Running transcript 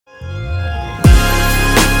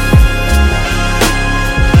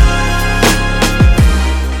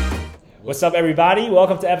What's up, everybody?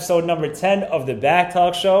 Welcome to episode number 10 of the Back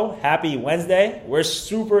Talk Show. Happy Wednesday. We're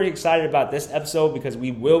super excited about this episode because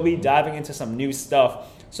we will be diving into some new stuff.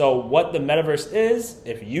 So what the Metaverse is,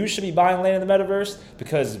 if you should be buying land in the Metaverse,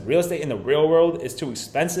 because real estate in the real world is too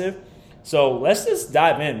expensive. So let's just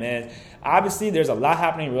dive in, man. Obviously, there's a lot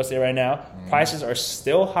happening in real estate right now. Prices are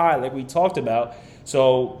still high, like we talked about.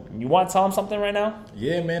 So you want to tell them something right now?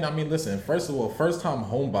 Yeah, man. I mean, listen, first of all, first-time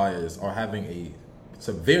home buyers are having a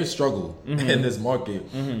severe struggle in this market.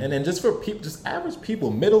 And then just for people, just average people,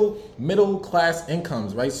 middle class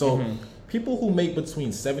incomes, right? So people who make between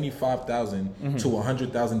 $75,000 to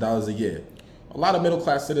 $100,000 a year, a lot of middle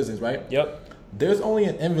class citizens, right? Yep. There's only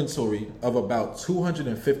an inventory of about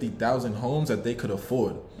 250,000 homes that they could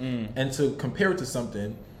afford. And to compare it to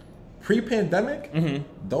something, pre-pandemic,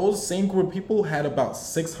 those same group of people had about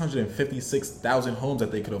 656,000 homes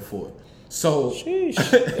that they could afford. So,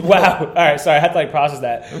 wow. All right, sorry, I had to process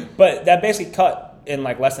that. But that basically cut in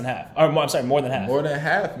less than half. Or I'm sorry, more than half. More than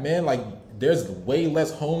half, man. There's way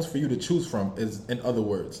less homes for you to choose from, is in other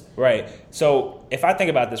words. Right. So if I think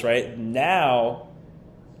about this, right, now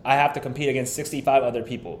I have to compete against 65 other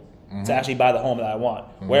people to actually buy the home that I want.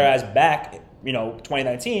 Whereas back,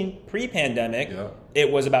 2019, pre-pandemic, it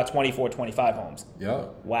was about 24, 25 homes. Yeah.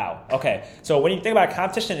 Wow. Okay. So when you think about it,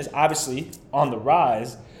 competition is obviously on the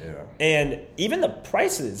rise. Yeah. And even the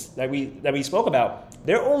prices that we spoke about,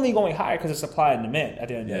 they're only going higher because of supply and demand at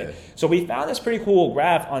the end of the day. So we found this pretty cool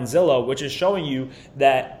graph on Zillow, which is showing you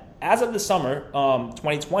that as of the summer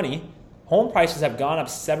 2020, home prices have gone up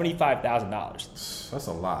 $75,000. That's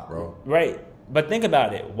a lot, bro. Right. But think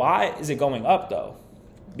about it. Why is it going up, though?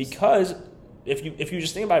 Because if you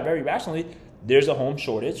just think about it very rationally, there's a home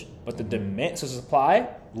shortage, but the demand, so supply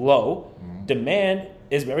low, demand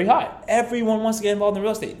is very high. Everyone wants to get involved in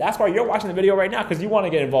real estate. That's why you're watching the video right now, because you want to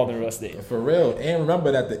get involved in real estate. For real. And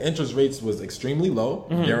remember that the interest rates was extremely low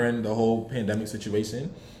during the whole pandemic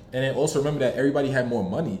situation. And then also remember that everybody had more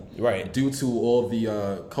money, right, due to all the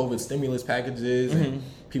COVID stimulus packages and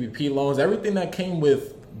PPP loans, everything that came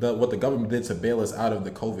with what the government did to bail us out of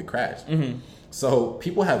the COVID crash. So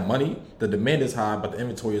people have money, the demand is high, but the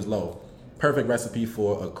inventory is low. Perfect recipe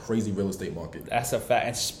for a crazy real estate market. That's a fact.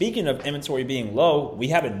 And speaking of inventory being low, we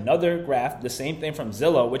have another graph, the same thing from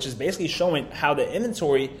Zillow, which is basically showing how the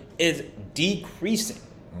inventory is decreasing.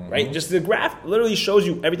 Right? Just the graph literally shows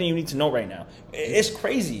you everything you need to know right now. It's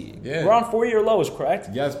crazy. Yeah. We're on 4-year lows, correct?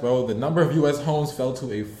 Yes, bro. The number of U.S. homes fell to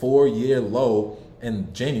a 4-year low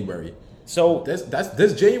in January. So that's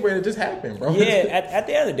this January that just happened, bro. Yeah, at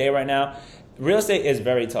the end of the day right now, real estate is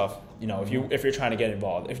very tough. If you're trying to get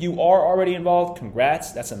involved. If you are already involved,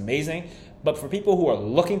 congrats, that's amazing. But for people who are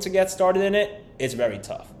looking to get started in it, it's very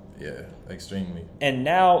tough. Yeah, extremely. And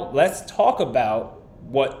now let's talk about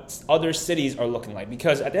what other cities are looking like.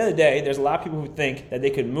 Because at the end of the day, there's a lot of people who think that they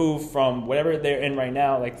could move from whatever they're in right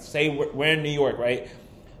now. Like say we're in New York, right?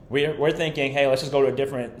 We're thinking, hey, let's just go to a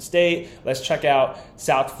different state. Let's check out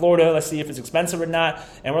South Florida. Let's see if it's expensive or not.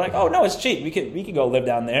 And we're like, oh no, it's cheap. We could go live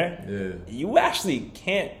down there. Yeah. You actually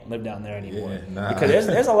can't live down there anymore. Yeah, nah. Because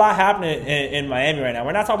there's a lot happening in Miami right now.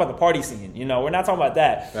 We're not talking about the party scene. We're not talking about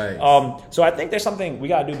that. Right. So I think there's something we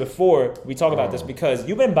gotta do before we talk about this, because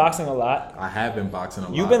you've been boxing a lot. I have been boxing a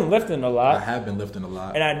lot. You've been lifting a lot. I have been lifting a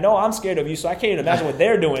lot. And I know I'm scared of you, so I can't even imagine what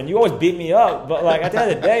they're doing. You always beat me up. But at the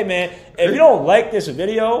end of the day, man, if you don't like this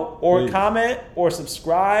video or comment or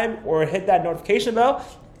subscribe or hit that notification bell,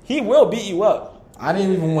 he will beat you up. I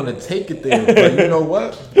didn't even want to take it there, but you know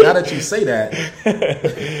what? Now that you say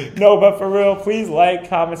that. No, but for real, please like,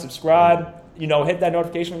 comment, subscribe. Hit that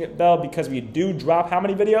notification bell, because we do drop how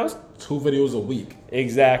many videos? 2 videos a week.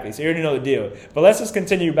 Exactly. So you already know the deal. But let's just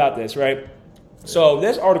continue about this, right? So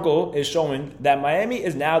this article is showing that Miami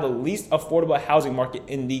is now the least affordable housing market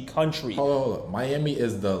in the country. Hold on. Miami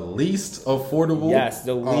is the least affordable? Yes,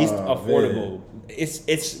 the least affordable. Man.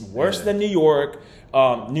 It's worse than New York.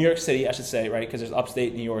 New York City, I should say, right? Because there's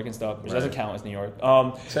upstate New York and stuff, which doesn't count as New York.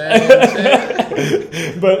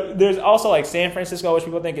 But there's also San Francisco, which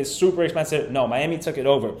people think is super expensive. No, Miami took it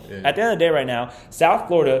over. Yeah. At the end of the day right now, South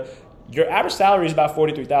Florida, your average salary is about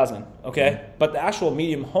 $43,000, okay? But the actual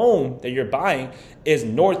medium home that you're buying is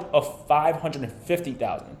north of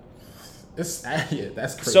 $550,000. That's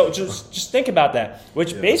crazy. So just think about that,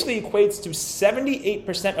 which basically equates to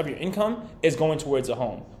 78% of your income is going towards a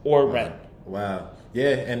home or rent, Wow. Yeah,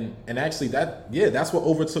 and actually that's what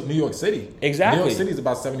overtook New York City. Exactly. New York City is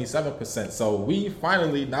about 77%. So we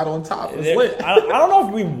finally not on top. It's lit. I don't know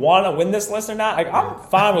if we want to win this list or not. Like, I'm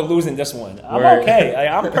fine with losing this one. I'm okay. Like,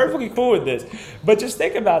 I'm perfectly cool with this. But just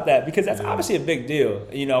think about that, because that's obviously a big deal.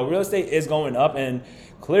 You know, real estate is going up, and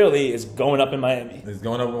clearly it's going up in Miami. It's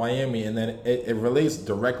going up in Miami, and then it relates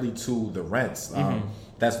directly to the rents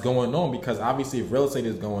that's going on, because obviously if real estate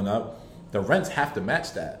is going up, the rents have to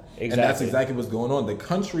match that. Exactly. And that's exactly what's going on. The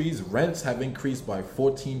country's rents have increased by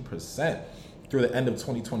 14% through the end of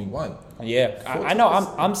 2021. Yeah, I know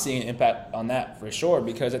I'm seeing an impact on that for sure,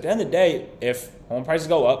 because at the end of the day, if home prices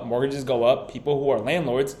go up, mortgages go up, people who are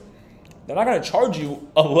landlords, they're not going to charge you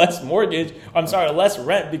a less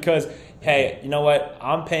rent, because, hey, you know what?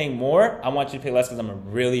 I'm paying more. I want you to pay less because I'm a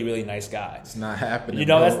really, really nice guy. It's not happening. You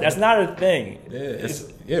know, that's not a thing.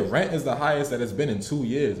 Yeah, rent is the highest that it's been in 2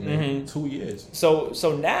 years, man. 2 years. So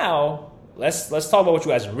now let's talk about what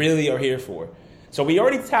you guys really are here for. So we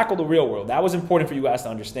already tackled the real world. That was important for you guys to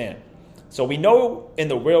understand. So we know in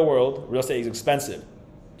the real world, real estate is expensive.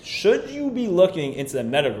 Should you be looking into the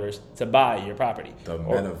metaverse to buy your property?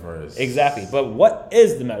 Metaverse. Exactly. But what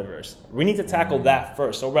is the metaverse? We need to tackle that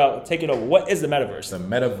first. So, Rel, take it over. What is the metaverse? The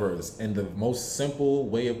metaverse, in the most simple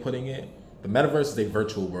way of putting it, the metaverse is a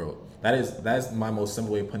virtual world. That's my most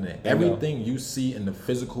simple way of putting it. Everything you see in the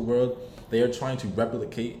physical world, they are trying to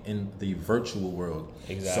replicate in the virtual world.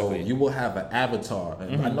 Exactly. So you will have an avatar.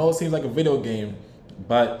 I know it seems like a video game,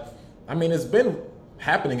 but I mean, it's been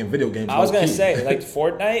happening in video games. I was going to say, like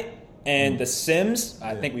Fortnite and The Sims.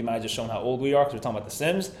 I think we might have just shown how old we are because we're talking about The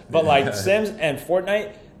Sims. But like Sims and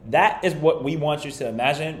Fortnite, that is what we want you to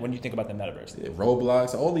imagine when you think about the metaverse. Yeah,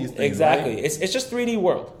 Roblox, all these things. Exactly. Right? It's just 3D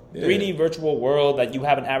world. 3D virtual world that you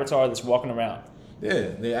have an avatar that's walking around. Yeah,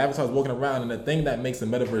 the avatar's walking around, and the thing that makes the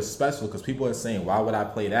metaverse special, because people are saying, why would I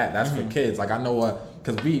play that? That's for kids. Like, I know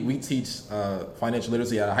because we teach financial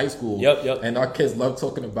literacy at a high school. Yep. And our kids love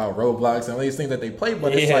talking about Roblox and all these things that they play,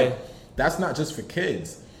 but it's like, that's not just for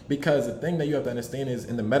kids. Because the thing that you have to understand is,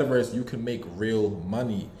 in the metaverse, you can make real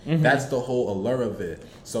money. That's the whole allure of it.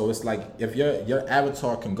 So it's like, if your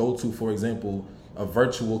avatar can go to, for example, a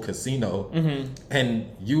virtual casino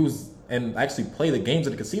and actually play the games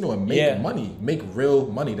at the casino and make money, make real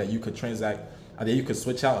money that you could transact, that you could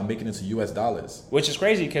switch out and make it into US dollars. Which is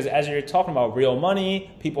crazy, because as you're talking about real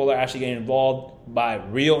money, people are actually getting involved by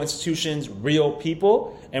real institutions, real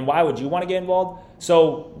people. And why would you want to get involved?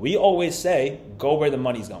 So we always say, go where the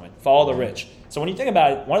money's going. Follow the rich. So when you think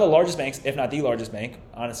about it, one of the largest banks, if not the largest bank,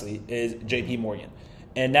 honestly, is JP Morgan.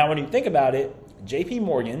 And now when you think about it, JP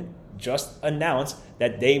Morgan just announced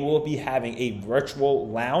that they will be having a virtual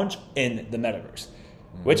lounge in the metaverse,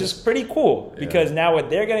 which is pretty cool, because now what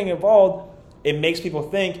they're getting involved, it makes people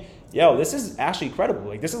think, yo, this is actually credible.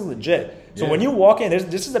 Like, this is legit. So when you walk in,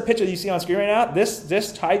 this is the picture that you see on screen right now.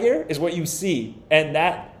 This tiger is what you see. And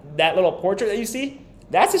that little portrait that you see,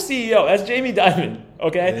 that's the CEO. That's Jamie Dimon.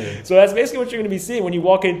 Okay? Yeah. So that's basically what you're going to be seeing when you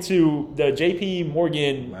walk into the JP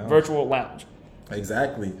Morgan virtual lounge.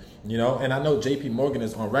 Exactly. You know, and I know JP Morgan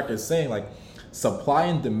is on record saying, like, supply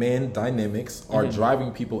and demand dynamics are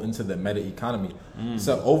driving people into the meta economy.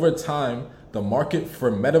 So over time, the market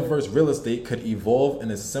for metaverse real estate could evolve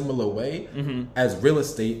in a similar way as real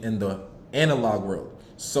estate in the analog world.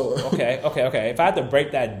 So okay. If I had to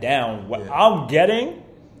break that down, what I'm getting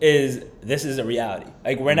is, this is a reality.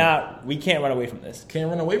 Like, we can't run away from this. Can't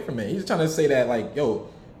run away from it. He's trying to say that, like, yo,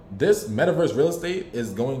 this metaverse real estate is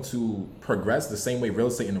going to progress the same way real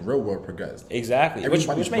estate in the real world progressed. Exactly.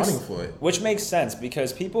 Everybody's running for it. Which makes sense,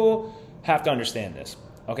 because people have to understand this.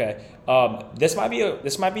 Okay, this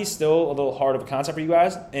might be still a little hard of a concept for you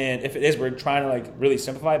guys, and if it is, we're trying to like really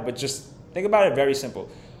simplify it. But just think about it very simple.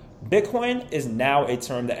 Bitcoin is now a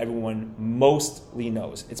term that everyone mostly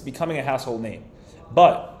knows. It's becoming a household name.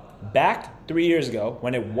 But back 3 years ago,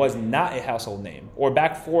 when it was not a household name, or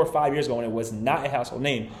back 4 or 5 years ago when it was not a household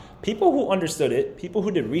name, people who understood it, people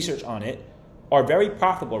who did research on it, are very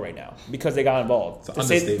profitable right now because they got involved. To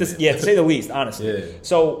say the least, honestly.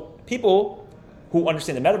 So people who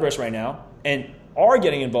understand the metaverse right now and are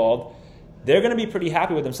getting involved, they're going to be pretty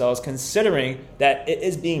happy with themselves, considering that it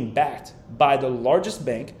is being backed by the largest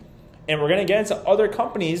bank. And we're going to get into other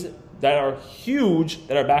companies that are huge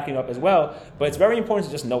that are backing up as well. But it's very important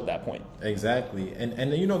to just note that point. Exactly.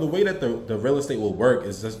 And you know, the way that the real estate will work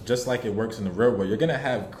is just like it works in the real world. You're going to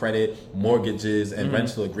have credit, mortgages, and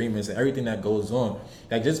rental agreements and everything that goes on.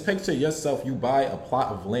 Like, just picture yourself, you buy a plot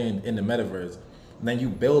of land in the metaverse, and then you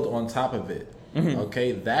build on top of it.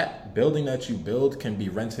 Okay, that building that you build can be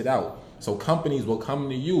rented out. So companies will come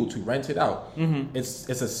to you to rent it out. It's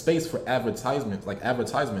a space for advertisements, like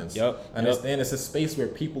advertisements. Understand? It's a space where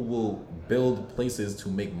people will build places to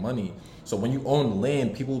make money. So when you own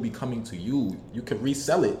land, people will be coming to you. You could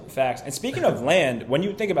resell it. Facts. And speaking of land, when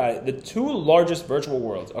you think about it, the two largest virtual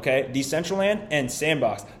worlds, okay, Decentraland and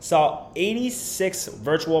Sandbox, saw 86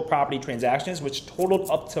 virtual property transactions, which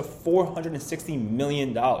totaled up to $460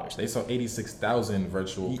 million. They saw 86,000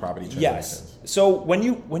 virtual property transactions. Yes. So when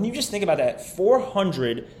you just think about that,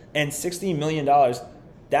 $460 million,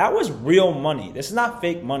 that was real money. This is not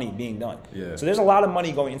fake money being done. Yeah. So there's a lot of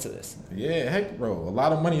money going into this. Yeah, heck, bro. A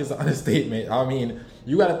lot of money is an understatement. I mean,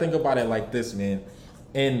 you got to think about it like this, man.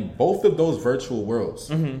 In both of those virtual worlds,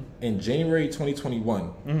 in January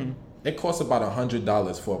 2021, it cost about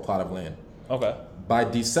 $100 for a plot of land. Okay. By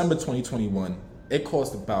December 2021, it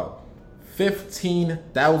cost about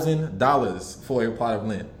 $15,000 for a plot of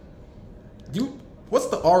land. What's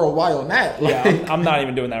the ROI on that? Yeah, I'm not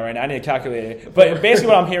even doing that right now. I need to calculate it. But basically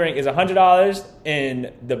what I'm hearing is $100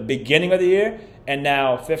 in the beginning of the year and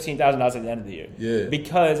now $15,000 at the end of the year. Yeah.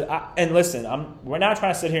 Because, we're not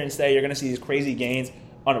trying to sit here and say you're going to see these crazy gains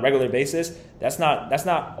on a regular basis. That's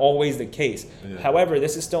not always the case. Yeah. However,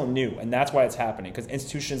 this is still new, and that's why it's happening. Because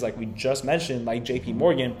institutions like we just mentioned, like JP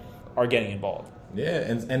Morgan, are getting involved. Yeah,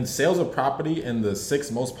 and sales of property in the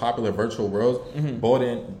 6 most popular virtual worlds brought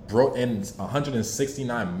in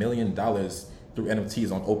 $169 million through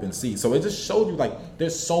NFTs on OpenSea. So it just showed you like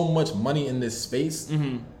there's so much money in this space.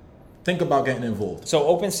 Think about getting involved. So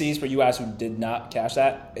OpenSeas, for you guys who did not catch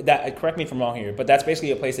that, correct me if I'm wrong here, but that's basically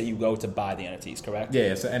a place that you go to buy the NFTs, correct? Yeah,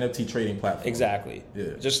 it's an NFT trading platform. Exactly.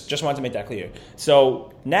 Yeah. Just wanted to make that clear.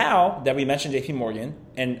 So now that we mentioned JP Morgan,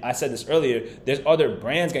 and I said this earlier, there's other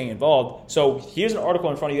brands getting involved. So here's an article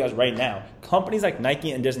in front of you guys right now. Companies like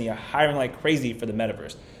Nike and Disney are hiring like crazy for the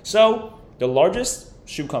metaverse. So the largest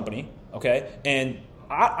shoe company, okay, and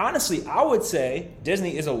honestly, I would say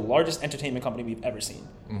Disney is the largest entertainment company we've ever seen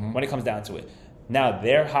when it comes down to it. Now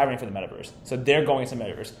they're hiring for the metaverse. So they're going into the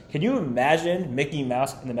metaverse. Can you imagine Mickey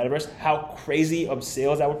Mouse in the metaverse? How crazy of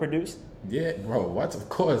sales that would produce? Yeah, bro, what? Of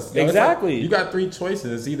course. Exactly. Like, you got 3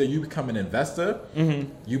 choices. Either you become an investor,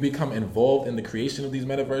 you become involved in the creation of these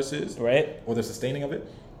metaverses, right, or the sustaining of it,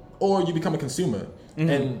 or you become a consumer.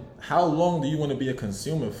 And how long do you want to be a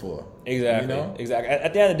consumer for? Exactly. You know? Exactly.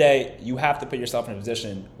 At the end of the day, you have to put yourself in a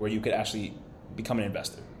position where you could actually become an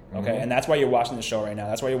investor. Okay, and that's why you're watching the show right now.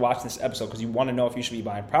 That's why you're watching this episode, because you want to know if you should be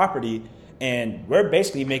buying property. And we're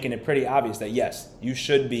basically making it pretty obvious that yes, you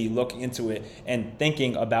should be looking into it and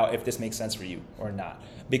thinking about if this makes sense for you or not.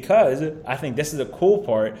 Because I think this is the cool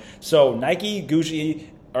part. So Nike, Gucci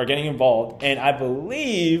are getting involved, and I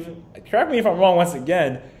believe, correct me if I'm wrong once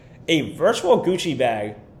again, a virtual Gucci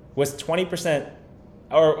bag was 20%,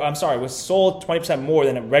 was sold 20% more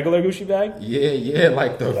than a regular Gucci bag. Yeah,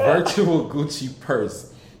 like the virtual Gucci purse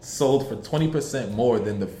sold for 20% more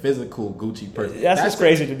than the physical Gucci purse. That's just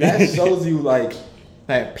crazy to me. That shows you like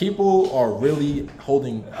that people are really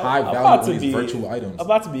holding high value on these virtual items. I'm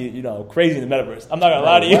about to be, crazy in the metaverse. I'm not gonna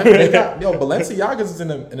lie to you. Balenciagas is in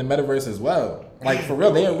the metaverse as well. Like for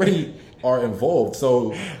real, they already are involved.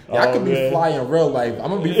 So y'all could be flying in real life. I'm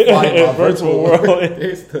gonna be flying my virtual world. Man,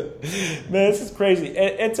 this is crazy.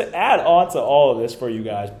 And to add on to all of this for you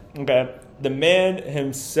guys, okay, the man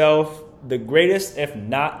himself, the greatest, if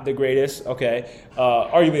not the greatest, okay,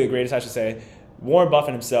 arguably the greatest, I should say, Warren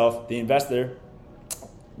Buffett himself, the investor,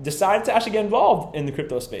 decided to actually get involved in the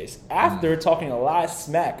crypto space after talking a lot of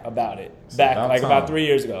smack about it about 3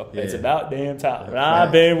 years ago. Yeah. It's about damn time.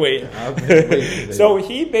 I've been waiting. So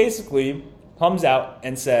he basically comes out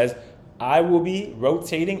and says, I will be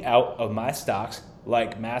rotating out of my stocks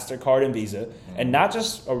like MasterCard and Visa, and not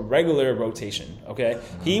just a regular rotation, okay?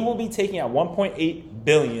 He will be taking out $1.8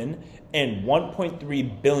 billion and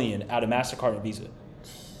 $1.3 billion out of MasterCard and Visa,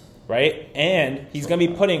 right? And he's going to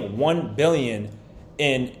be putting $1 billion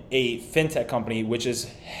in a fintech company which is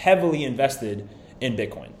heavily invested in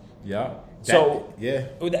Bitcoin. Yeah.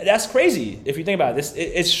 That's crazy if you think about it.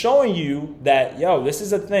 It's showing you that, this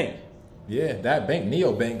is a thing. Yeah, that bank,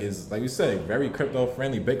 Neobank, is, like you said, very crypto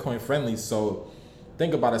friendly, Bitcoin friendly. So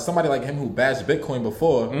think about it. Somebody like him who bashed Bitcoin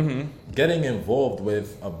before, getting involved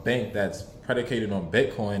with a bank that's predicated on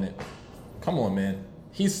Bitcoin, come on, man.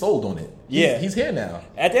 He's sold on it. He's here now.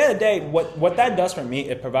 At the end of the day, what that does for me,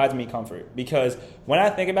 it provides me comfort. Because when I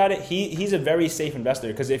think about it, he's a very safe investor.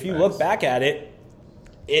 Because if you look back at it,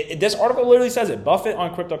 this article literally says it. Buffett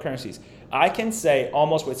on cryptocurrencies. I can say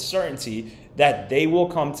almost with certainty that they will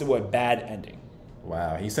come to a bad ending.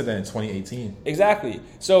 Wow. He said that in 2018. Exactly.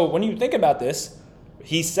 So when you think about this,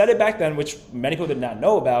 he said it back then, which many people did not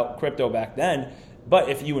know about crypto back then. But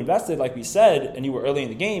if you invested, like we said, and you were early in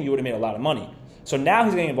the game, you would have made a lot of money. So now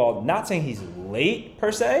he's getting involved. Not saying he's late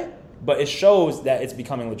per se, but it shows that it's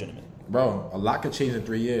becoming legitimate. Bro, a lot could change in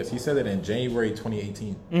 3 years. He said it in January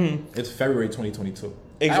 2018. It's February 2022.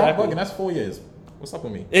 Exactly. And that's 4 years. What's up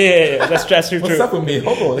with me? Yeah, that's true. What's up with me?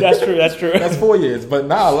 Hold on. That's true. That's 4 years. But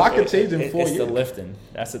now a lot could change in 4 years. It's the lifting.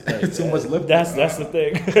 That's the thing. It's too much lifting. That's the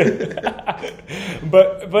thing.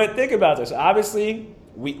 But think about this. Obviously,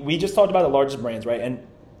 we just talked about the largest brands, right? And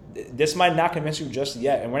this might not convince you just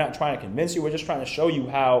yet, and we're not trying to convince you. We're just trying to show you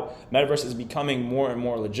how Metaverse is becoming more and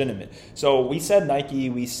more legitimate. So we said Nike,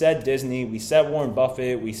 we said Disney, we said Warren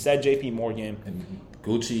Buffett, we said JP Morgan. And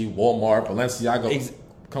Gucci, Walmart, Balenciaga.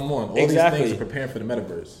 Come on, all these things are preparing for the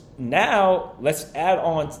Metaverse. Now, let's add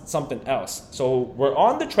on something else. So we're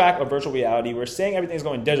on the track of virtual reality. We're saying everything's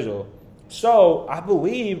going digital. So I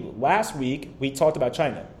believe last week we talked about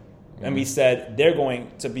China. And we said they're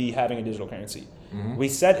going to be having a digital currency. We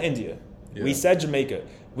said India. Yeah. We said Jamaica.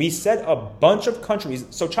 We said a bunch of countries.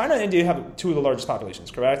 So China and India have two of the largest populations,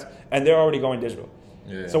 correct? And they're already going digital.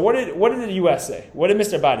 Yeah. So what did the U.S. say? What did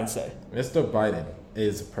Mr. Biden say? Mr. Biden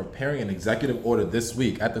is preparing an executive order this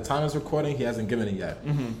week. At the time of recording, he hasn't given it yet.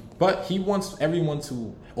 But he wants everyone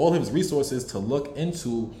to, all his resources, to look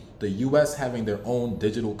into the U.S. having their own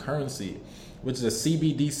digital currency, which is a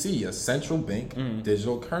CBDC, a central bank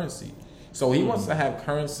digital currency. So he wants to have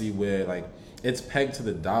currency where like it's pegged to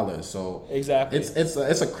the dollar. So exactly, it's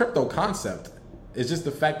a crypto concept. It's just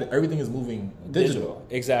the fact that everything is moving digital.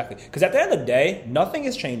 Exactly. Because at the end of the day, nothing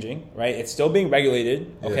is changing, right? It's still being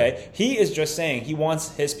regulated, okay? Yeah. He is just saying he wants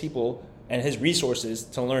his people and his resources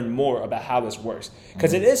to learn more about how this works.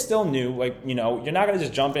 Because it is still new. Like, you know, you're not going to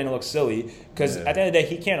just jump in and look silly. Because at the end of the day,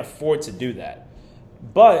 he can't afford to do that.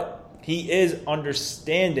 But he is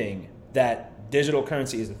understanding that digital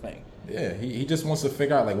currency is a thing. Yeah, he just wants to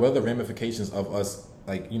figure out, like, what are the ramifications of us,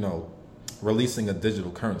 like, you know, releasing a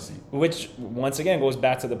digital currency. Which, once again, goes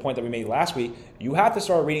back to the point that we made last week. You have to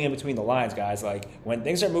start reading in between the lines, guys. Like, when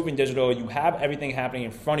things are moving digital, you have everything happening in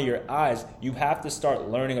front of your eyes. You have to start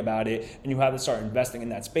learning about it, and you have to start investing in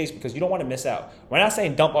that space because you don't want to miss out. We're not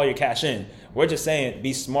saying dump all your cash in. We're just saying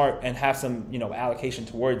be smart and have some, you know, allocation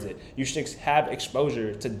towards it. You should have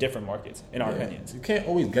exposure to different markets, in our opinions. You can't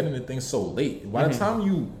always get into things so late. By the time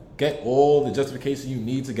you get all the justification you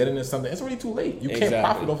need to get into something, it's already too late. You can't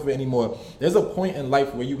profit off of it anymore. There's a point in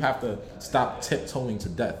life where you have to stop tiptoeing to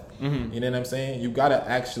death. You know what I'm saying? You got to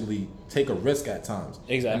actually take a risk at times.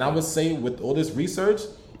 Exactly. And I would say with all this research,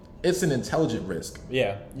 it's an intelligent risk.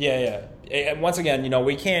 Yeah. And once again, you know,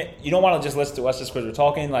 you don't want to just listen to us just because we're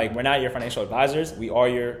talking. Like, we're not your financial advisors. We are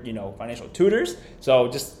your, you know, financial tutors. So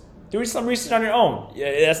just do some research on your own.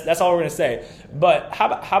 Yeah, that's all we're going to say. But how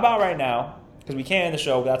about right now? Because we can't end the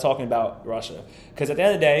show without talking about Russia. Because at the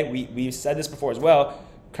end of the day, we've said this before as well,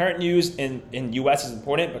 current news in U.S. is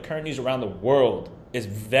important, but current news around the world is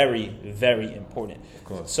very, very important. Of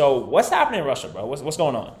course. So what's happening in Russia, bro? What's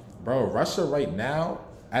going on? Bro, Russia right now,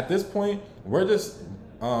 at this point, we're just...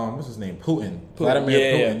 what's his name? Putin. Vladimir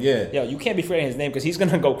Putin. Yeah. Yo, you can't be forgetting his name because he's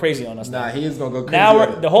gonna go crazy on us. Nah, he is gonna go crazy. Now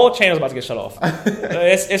the whole channel's about to get shut off.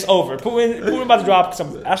 It's over. Putin about to drop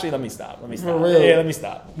some. Actually, let me stop. For real. Yeah, let me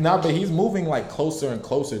stop. Nah, but he's moving like closer and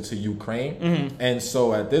closer to Ukraine, and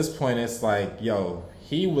so at this point, it's like, yo,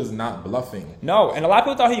 he was not bluffing. No, and a lot of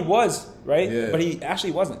people thought he was, right? Yeah. But he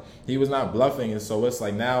actually wasn't. He was not bluffing, and so it's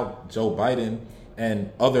like now Joe Biden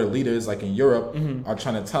and other leaders like in Europe are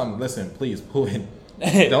trying to tell him, listen, please, Putin.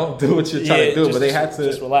 Don't do what you're trying to do, but they had to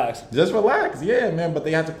just relax. Just relax, yeah, man. But they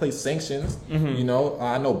had to place sanctions. You know,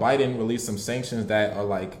 I know Biden released some sanctions that are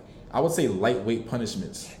like, I would say, lightweight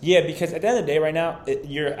punishments. Yeah, because at the end of the day, right now,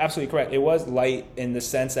 you're absolutely correct. It was light in the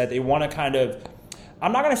sense that they want to kind of,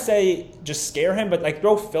 I'm not gonna say just scare him, but like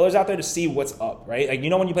throw fillers out there to see what's up, right? Like, you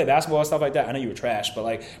know, when you play basketball and stuff like that, I know you were trash, but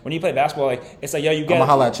like when you play basketball, like it's like, yo, you get, I'ma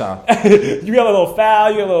holla at y'all. You get a little foul,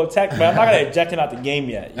 you get a little tech, but I'm not gonna eject him out the game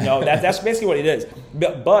yet. You know, that's basically what it is.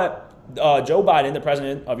 But Joe Biden, the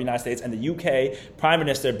president of the United States, and the UK Prime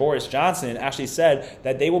Minister Boris Johnson actually said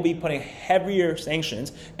that they will be putting heavier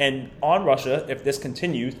sanctions on Russia if this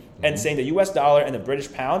continues, and saying the US dollar and the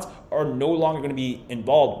British pounds are no longer going to be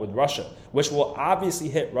involved with Russia, which will obviously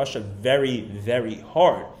hit Russia very, very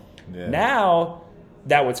hard. Yeah. Now,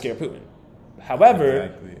 that would scare Putin.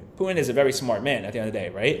 However, Putin is a very smart man at the end of the day,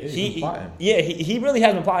 right? He really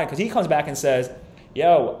has been plotting, because he comes back and says,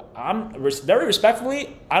 yo, I'm very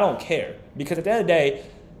respectfully, I don't care. Because at the end of the day,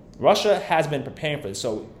 Russia has been preparing for this.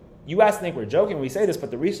 So you guys think we're joking when we say this,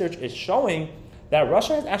 but the research is showing that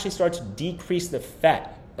Russia has actually started to decrease the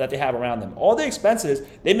fat that they have around them. All the expenses,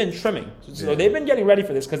 they've been trimming. So they've been getting ready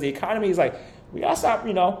for this, because the economy is like, we got to stop,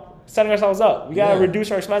 you know, setting ourselves up. We got to Yeah.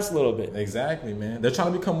 reduce our expense a little bit. Exactly, man. They're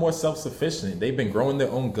trying to become more self-sufficient. They've been growing their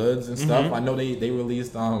own goods and stuff. I know they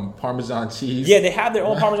released Parmesan cheese. Yeah, they have their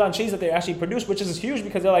own Parmesan cheese that they actually produce, which is huge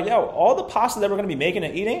because they're like, yo, all the pasta that we're going to be making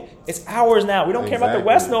and eating, it's ours now. We don't care about the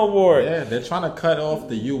West no more. Yeah, they're trying to cut off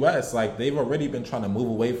the U.S. Like, they've already been trying to move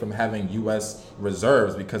away from having U.S.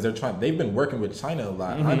 reserves because they've been working with China a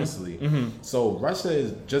lot, honestly. So Russia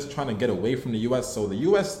is just trying to get away from the U.S. So the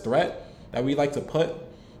U.S. threat that we like to put,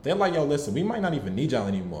 they're like, yo, listen, we might not even need y'all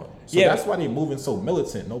anymore. So that's why they're moving so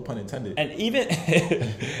militant, no pun intended. And even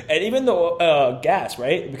the gas,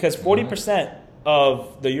 right? Because 40%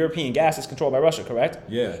 of the European gas is controlled by Russia, correct?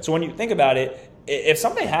 Yeah. So when you think about it, if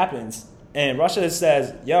something happens and Russia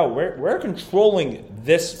says, yo, we're controlling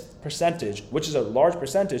this percentage, which is a large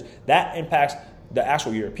percentage, that impacts the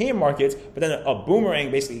actual European markets, but then a boomerang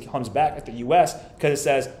basically comes back at the U.S. because it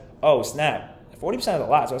says, oh, snap. 40% is a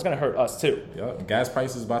lot, so it's going to hurt us too. Yeah, gas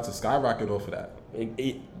prices about to skyrocket off of that.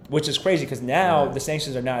 Which is crazy because now the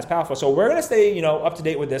sanctions are not as powerful. So we're going to stay, up to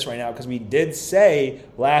date with this right now because we did say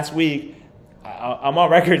last week, I'm on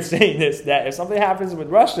record saying this, that if something happens with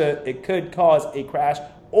Russia, it could cause a crash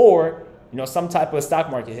or, some type of stock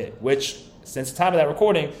market hit, which since the time of that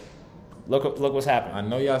recording, look what's happened. I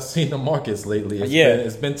know y'all seen the markets lately.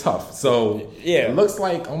 It's been tough. So it looks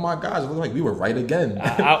like, oh my gosh, it looks like we were right again.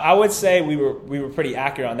 I would say we were pretty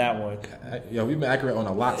accurate on that one. Yo, we've been accurate on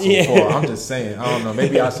a lot so far. I'm just saying. I don't know.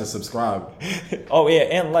 Maybe I should subscribe. Oh yeah,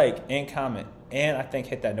 and like and comment. And I think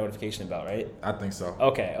hit that notification bell, right? I think so.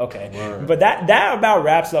 Okay. Word. But that about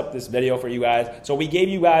wraps up this video for you guys. So we gave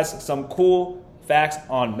you guys some cool facts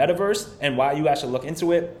on Metaverse and why you guys should look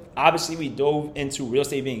into it. Obviously, we dove into real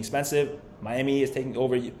estate being expensive. Miami is taking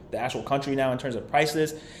over the actual country now in terms of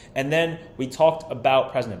prices. And then we talked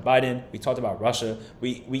about President Biden. We talked about Russia.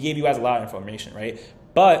 We gave you guys a lot of information, right?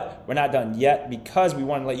 But we're not done yet because we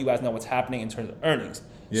want to let you guys know what's happening in terms of earnings.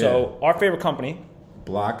 Yeah. So our favorite company,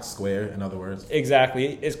 Block, Square, in other words.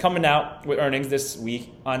 exactly, is coming out with earnings this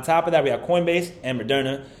week. On top of that, we have Coinbase and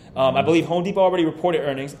Moderna. I believe Home Depot already reported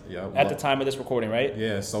earnings at the time of this recording, right?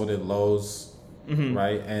 Yeah, so did Lowe's.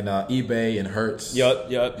 Right, and eBay and Hertz. Yep.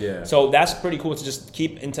 Yeah. So that's pretty cool to just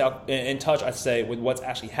keep in touch, I'd say, with what's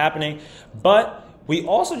actually happening. But we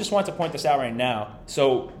also just want to point this out right now.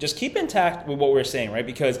 So just keep intact with what we're saying, right?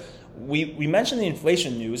 Because we mentioned the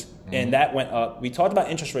inflation news, and that went up. We talked about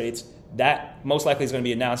interest rates. That most likely is going to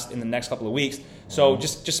be announced in the next couple of weeks. So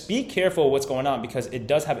just be careful what's going on because it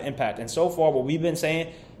does have an impact. And so far, what we've been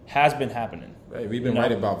saying has been happening. Right, we've been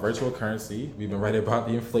right about virtual currency. We've been right about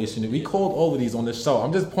the inflation. We called all of these on the show.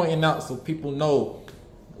 I'm just pointing out so people know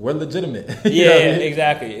we're legitimate.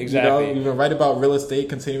 Exactly. We've been right about real estate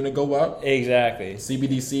continuing to go up. Exactly.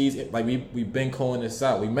 CBDCs, like we've been calling this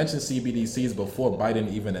out. We mentioned CBDCs before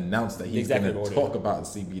Biden even announced that he's going to talk about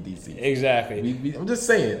CBDCs. Exactly. I'm just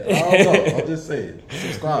saying. I don't know. I'm just saying.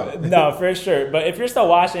 Subscribe. No, for sure. But if you're still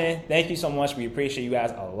watching, thank you so much. We appreciate you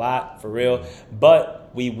guys a lot, for real. But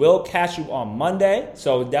we will catch you on Monday,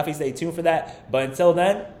 so definitely stay tuned for that. But until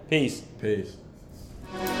then, peace. Peace.